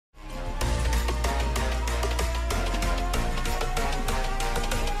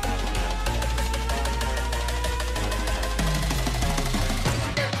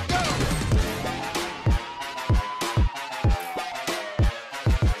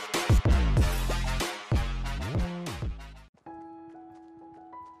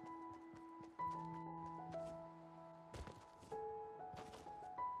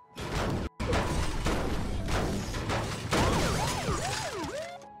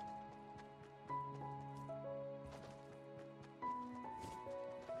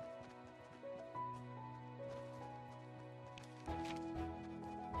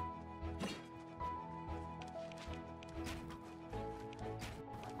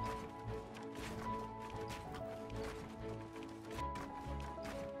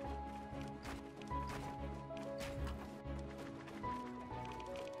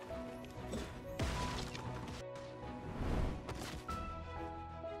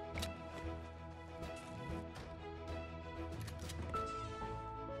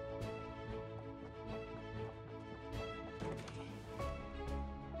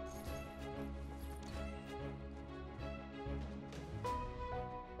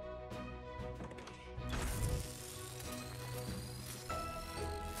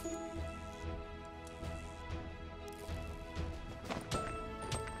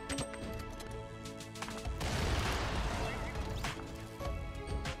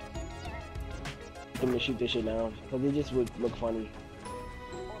them to shoot this shit down, because it just would look funny.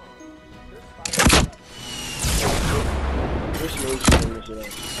 There's no shooting this shit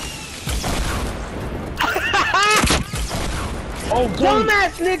down. Oh,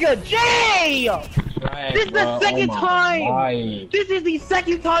 dumbass nigga, Jay! Right, This is the second time! Life. This is the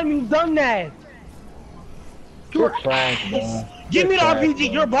second time you've done that! You're trash, man. Give me the trash, RPG!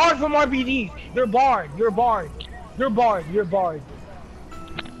 man. You're barred from RPGs! You're barred! You're barred! You're barred! You're barred!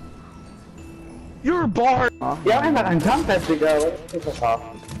 You're barred! Ja, ein Kampf, Digga. Was ist das?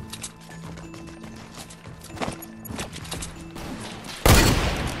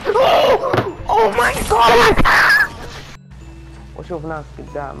 Oh my god! وشوف ناس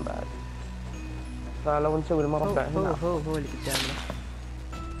قدام بعد. فلو نسوي المربع هنا. هو اللي قدامنا.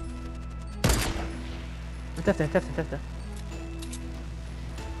 تفتح.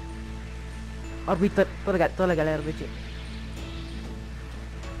 اربي طلق على ار بي جي.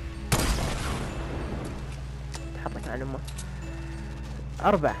 تحطك على امه.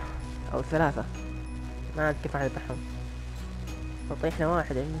 4 أو 3. ما أعرف كيف أذبحهم. طيحنا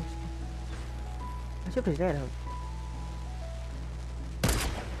واحد يعني. أشوف إيش دايرهم.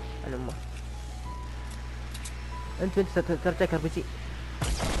 على امه. انت ترجعك ار بي جي.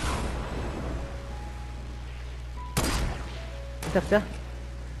 تفتح.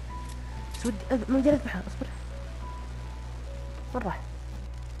 سود ما اقدر اذبحه، اصبر. وين راح؟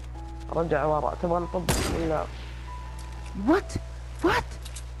 رجع ورا، تبغى نطب ولا؟ وات؟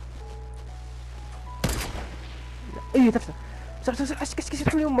 ايوه تفتح. بسرعة كش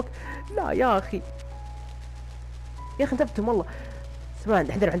ارحمني امك. لا يا اخي. يا اخي انتبهتم والله. اسمع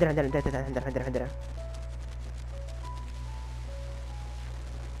عندنا.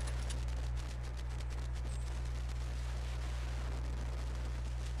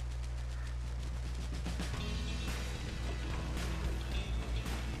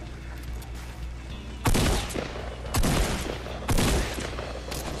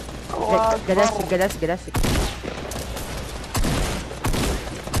 قاعد اسك.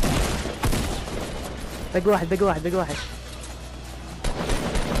 باقي واحد. واحد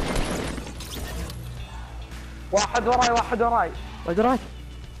وراي. وراك.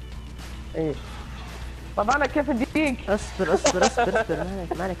 ايه. طب انا كيف اديك؟ اصبر.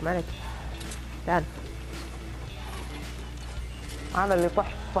 مالك. تعال. انا اللي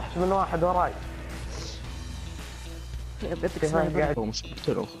طحت من واحد وراي. قاعد مش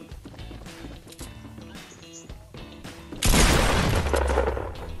قلتله.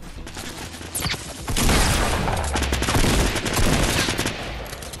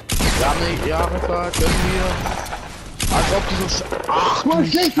 Ja, Riffer, können wir. Als ob die so ach, wie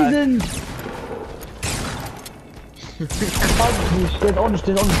schlecht die sind! Steht auch nicht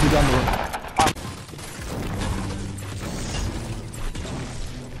wie die andere.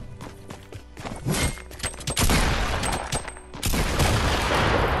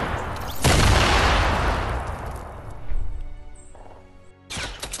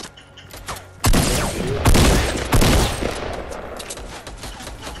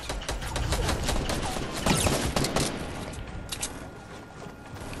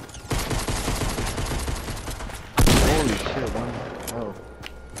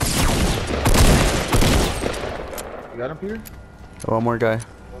 You got him, Peter? One more guy.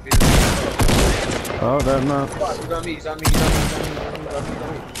 Oh, that's not. He's on me.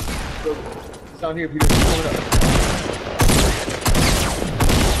 He's down here, Peter. He's coming up.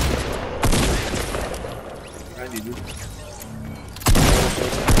 Behind you, dude.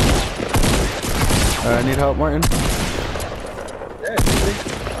 I need help, Martin. Yeah,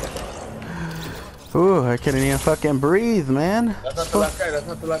 Ooh, I couldn't even fucking breathe, man. That's not the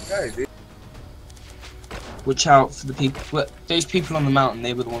last guy, dude. Watch out for the people. Well, those people on the mountain,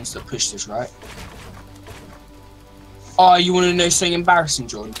 they were the ones that pushed us, right? Oh, you want to know something embarrassing,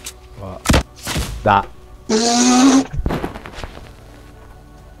 Jordan? What? That.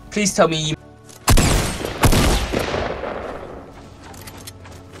 Please tell me you.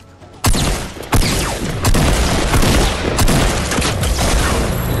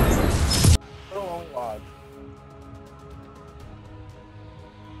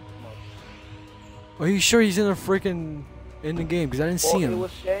 Are you sure he's in the game? Because I didn't see him. It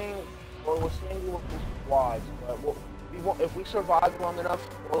was saying we were squads, but if we survive long enough,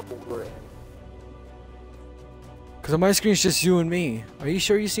 we're in. Because on my screen it's just you and me. Are you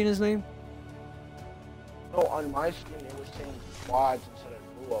sure you seen his name? No, on my screen it was saying squads instead of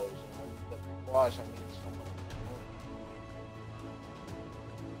duos. And on the squads, I mean someone.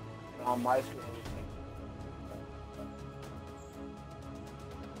 And on my screen it was saying.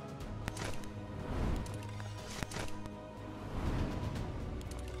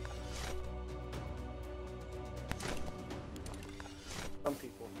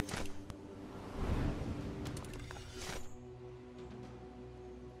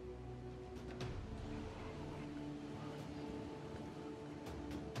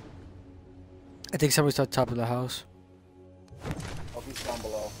 I think somebody's at the top of the house. Oh, he's down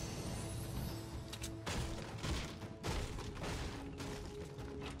below.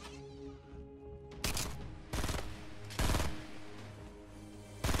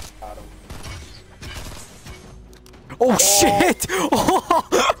 Got him. Oh shit! Oh.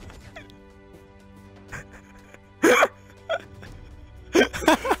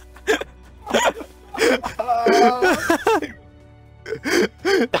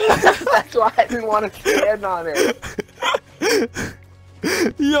 That's why I didn't want to stand on it.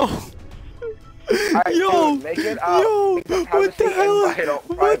 Yo! Right, Yo! dude, make it up. Yo! What the hell?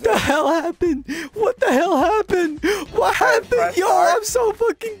 What Private. the hell happened? What the hell happened? What happened? press Yo, start. I'm so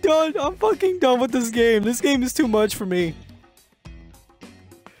fucking done. I'm fucking done with this game. This game is too much for me.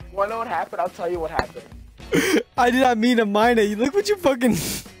 Wanna know what happened? I'll tell you what happened. I did not mean to mine it. Look what you fucking...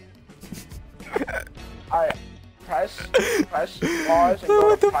 Alright, press pause, and Look go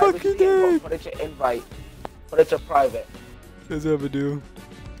what to the fuck privacy you and go did. put it to invite. Put it to private. Let's have a do.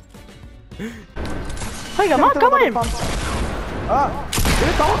 Oiga, más, cámara. Oye,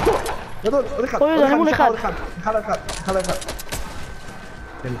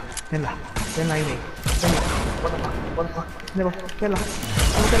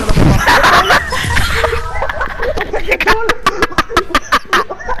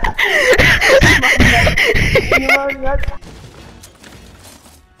 dejemos dejar.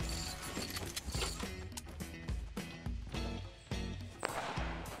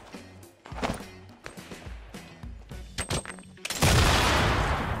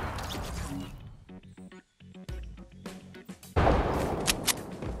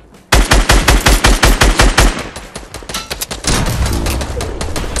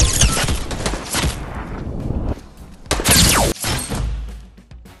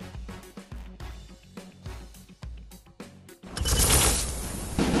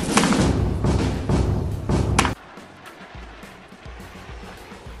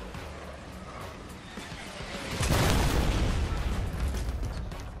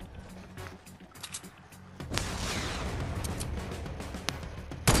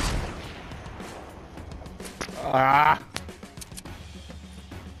 Ah.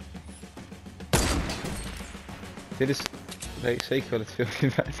 Dit is... Nee, zeker wel het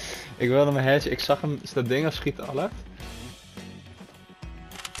filmpje bij. Ik wilde mijn hedge, ik zag hem dat ding afschieten, alert.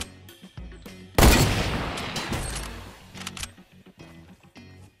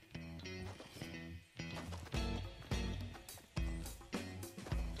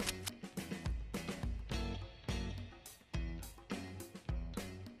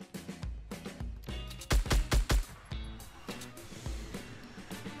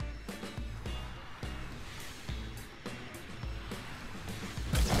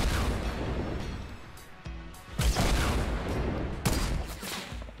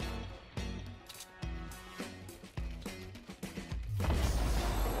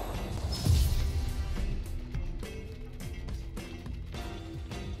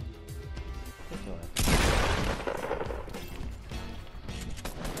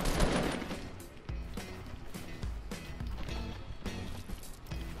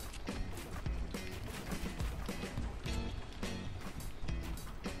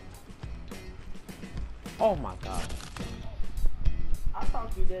 Oh my god. I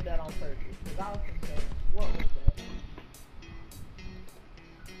thought you did that on purpose. Because I was thinking, what was that?